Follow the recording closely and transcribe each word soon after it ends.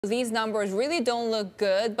These numbers really don't look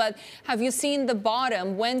good, but have you seen the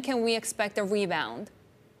bottom? When can we expect a rebound?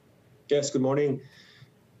 Yes, good morning.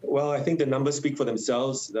 Well, I think the numbers speak for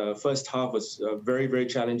themselves. The first half was very, very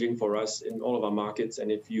challenging for us in all of our markets.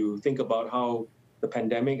 And if you think about how the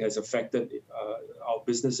pandemic has affected our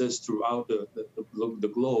businesses throughout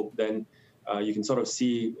the globe, then you can sort of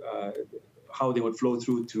see how they would flow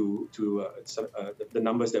through to the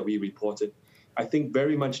numbers that we reported. I think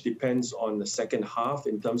very much depends on the second half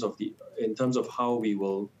in terms of how we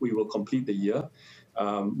will complete the year.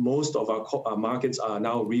 Most of our markets are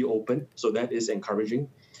now reopened, so that is encouraging.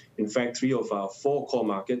 In fact, 3 of our 4 core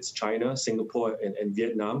markets, China, Singapore, and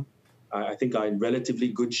Vietnam, I think are in relatively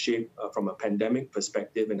good shape from a pandemic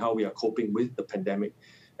perspective and how we are coping with the pandemic.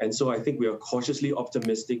 And so I think we are cautiously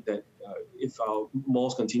optimistic that if our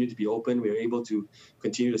malls continue to be open, we are able to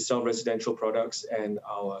continue to sell residential products and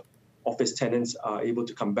our office tenants are able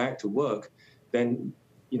to come back to work, then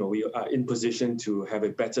we are in position to have a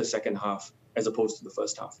better second half as opposed to the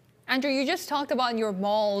first half. Andrew, you just talked about your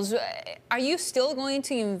malls. Are you still going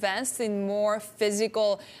to invest in more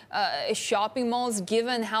physical shopping malls,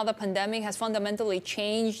 given how the pandemic has fundamentally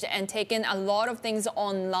changed and taken a lot of things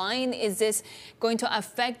online? Is this going to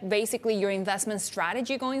affect basically your investment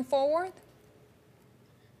strategy going forward?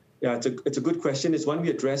 Yeah, it's a good question. It's one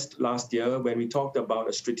we addressed last year when we talked about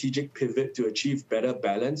a strategic pivot to achieve better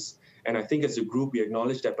balance. And I think as a group, we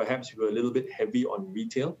acknowledged that perhaps we were a little bit heavy on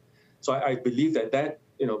retail. So I believe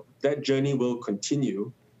that journey will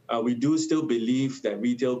continue. We do still believe that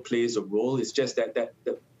retail plays a role. It's just that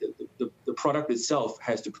the product itself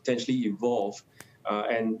has to potentially evolve.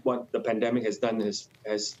 And what the pandemic has done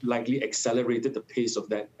has likely accelerated the pace of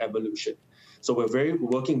that evolution. So we're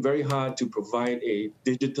working very hard to provide a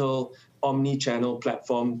digital omni-channel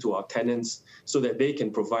platform to our tenants so that they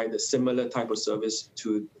can provide a similar type of service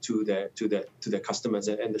to their customers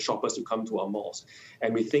and the shoppers who come to our malls.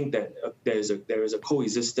 And we think that there is a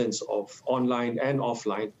coexistence of online and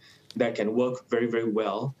offline that can work very, very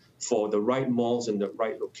well for the right malls in the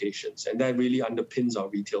right locations. And that really underpins our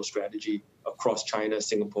retail strategy across China,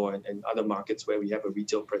 Singapore, and other markets where we have a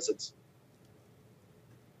retail presence.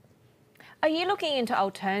 Are you looking into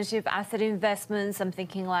alternative asset investments? I'm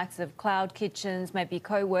thinking like sort of cloud kitchens, maybe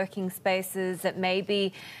co-working spaces that may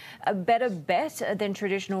be a better bet than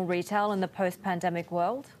traditional retail in the post-pandemic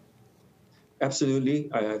world? Absolutely.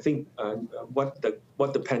 I think what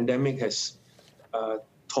the pandemic has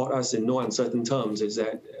taught us in no uncertain terms is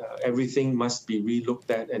that everything must be relooked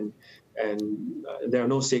at and there are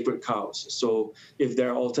no sacred cows. So if there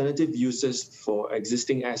are alternative uses for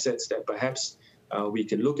existing assets that perhaps we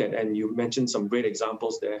can look at, and you mentioned some great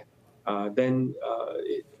examples there, then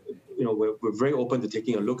we're very open to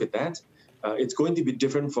taking a look at that. It's going to be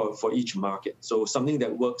different for each market. So something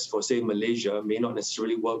that works for, say, Malaysia may not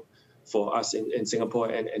necessarily work for us in Singapore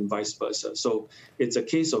and vice versa. So it's a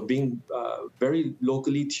case of being very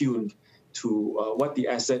locally tuned to what the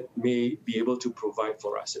asset may be able to provide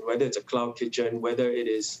for us, and whether it's a cloud kitchen, whether it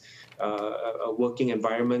is a working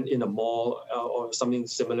environment in a mall or something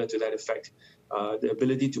similar to that effect. The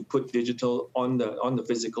ability to put digital on the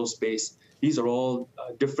physical space. These are all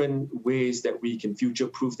different ways that we can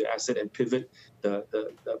future-proof the asset and pivot the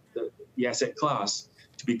asset class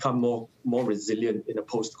to become more resilient in a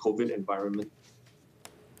post-COVID environment.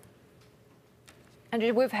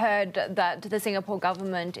 And we've heard that the Singapore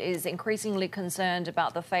government is increasingly concerned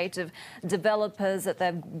about the fate of developers, that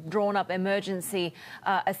they've drawn up emergency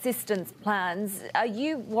assistance plans. Are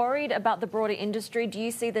you worried about the broader industry? Do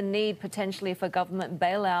you see the need potentially for government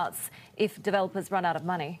bailouts if developers run out of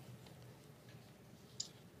money?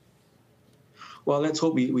 Well, let's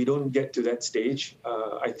hope we don't get to that stage.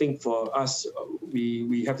 I think for us,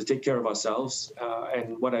 we have to take care of ourselves.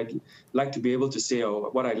 And what I'd like to be able to say, or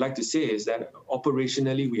what I'd like to say, is that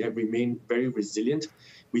operationally we have remained very resilient.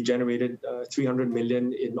 We generated 300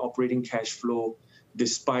 million in operating cash flow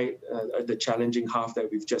despite the challenging half that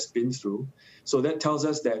we've just been through. So that tells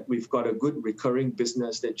us that we've got a good recurring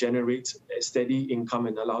business that generates a steady income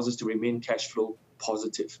and allows us to remain cash flow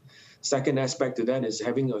positive. Second aspect to that is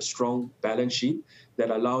having a strong balance sheet that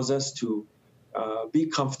allows us to be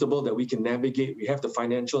comfortable that we can navigate. We have the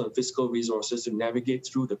financial and fiscal resources to navigate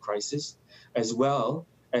through the crisis, as well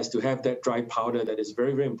as to have that dry powder that is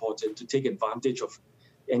very, very important to take advantage of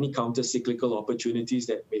any counter-cyclical opportunities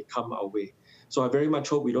that may come our way. So I very much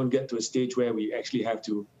hope we don't get to a stage where we actually have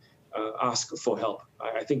to ask for help.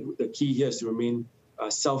 I think the key here is to remain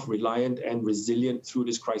self-reliant and resilient through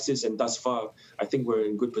this crisis. And thus far, I think we're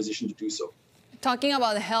in good position to do so. Talking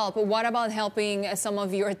about help, what about helping some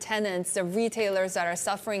of your tenants, the retailers that are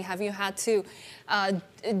suffering? Have you had to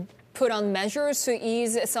put on measures to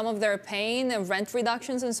ease some of their pain, rent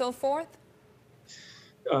reductions and so forth?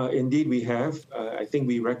 Indeed, we have. I think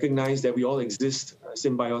we recognize that we all exist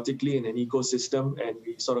symbiotically in an ecosystem, and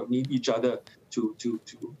we sort of need each other to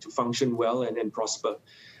function well and prosper.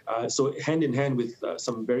 So hand in hand with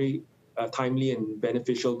some very timely and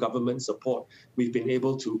beneficial government support, we've been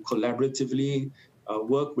able to collaboratively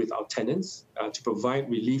work with our tenants to provide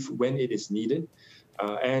relief when it is needed.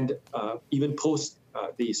 And even post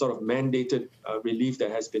the sort of mandated relief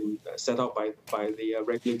that has been set out by the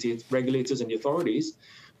regulators and the authorities,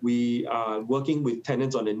 we are working with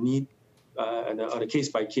tenants on a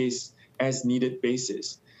case-by-case, as-needed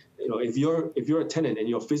basis. If you're a tenant and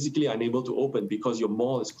you're physically unable to open because your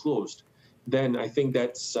mall is closed, then I think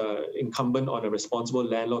that's incumbent on a responsible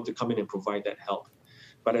landlord to come in and provide that help.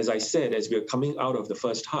 But as I said, as we are coming out of the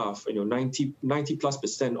first half,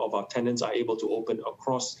 90+% of our tenants are able to open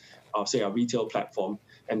across, say, our retail platform.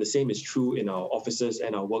 And the same is true in our offices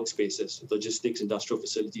and our workspaces, logistics, industrial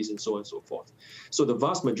facilities, and so on and so forth. So the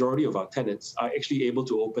vast majority of our tenants are actually able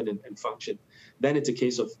to open and function. Then it's a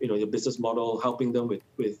case of your business model, helping them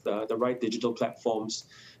with the right digital platforms,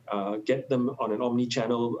 get them on an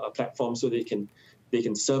omni-channel platform so they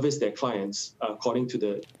can service their clients according to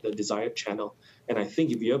the desired channel. And I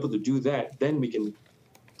think if you're able to do that, then we can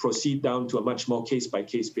proceed down to a much more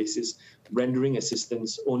case-by-case basis, rendering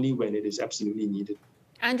assistance only when it is absolutely needed.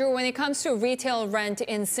 Andrew, when it comes to retail rent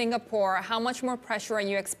in Singapore, how much more pressure are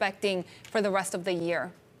you expecting for the rest of the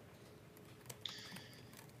year?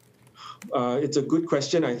 It's a good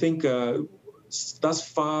question. I think thus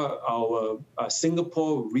far, our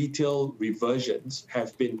Singapore retail reversions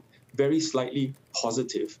have been very slightly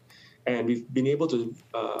positive. And we've been able to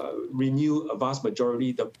renew a vast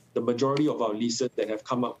majority, the majority of our leases that have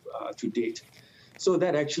come up to date. So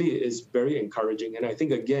that actually is very encouraging. And I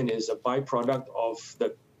think, again, is a byproduct of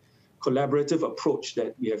the collaborative approach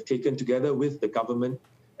that we have taken together with the government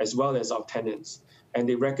as well as our tenants. And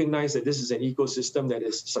they recognize that this is an ecosystem that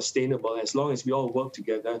is sustainable as long as we all work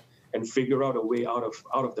together and figure out a way out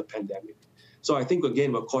of the pandemic. So I think,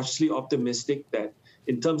 again, we're cautiously optimistic that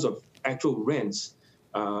in terms of actual rents,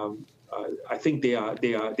 I think they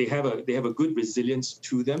have a good resilience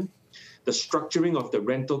to them. The structuring of the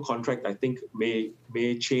rental contract, I think, may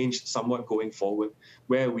change somewhat going forward,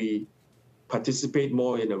 where we participate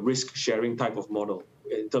more in a risk-sharing type of model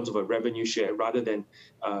in terms of a revenue share rather than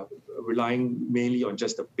relying mainly on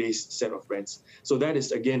just a base set of rents. So that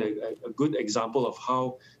is, again, a good example of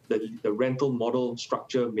how the rental model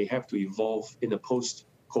structure may have to evolve in a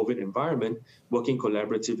post-COVID environment, working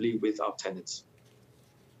collaboratively with our tenants.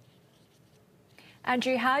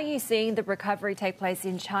 Andrew, how are you seeing the recovery take place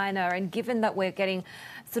in China? And given that we're getting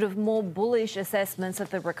sort of more bullish assessments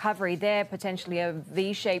of the recovery there, potentially a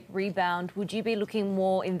V-shaped rebound, would you be looking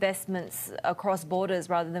more investments across borders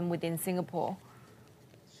rather than within Singapore?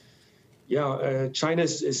 Yeah, China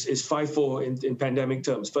is 5-4 in pandemic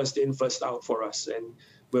terms, first in, first out for us. And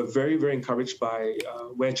we're very, very encouraged by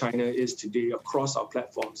where China is today across our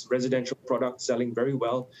platforms. Residential products selling very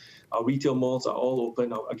well. Our retail malls are all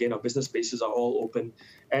open. Again, our business spaces are all open.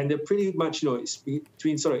 And they're pretty much, it's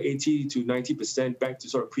between sort of 80 to 90% back to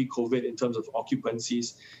sort of pre-COVID in terms of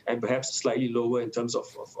occupancies, and perhaps slightly lower in terms of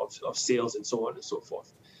sales and so on and so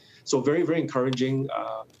forth. So very, very encouraging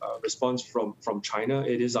response from China.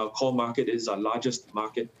 It is our core market. It is our largest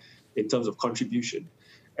market in terms of contribution.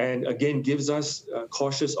 And again, gives us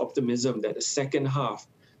cautious optimism that the second half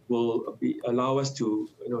will allow us to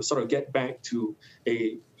sort of get back to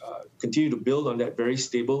continue to build on that very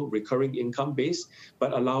stable recurring income base,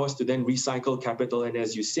 but allow us to then recycle capital and,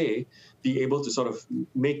 as you say, be able to sort of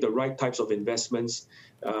make the right types of investments,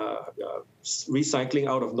 recycling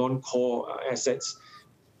out of non-core assets,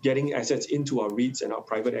 getting assets into our REITs and our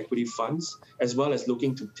private equity funds, as well as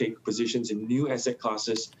looking to take positions in new asset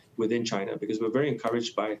classes within China, because we're very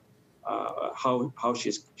encouraged by how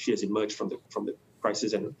she has emerged from the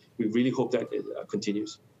crisis, and we really hope that it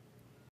continues.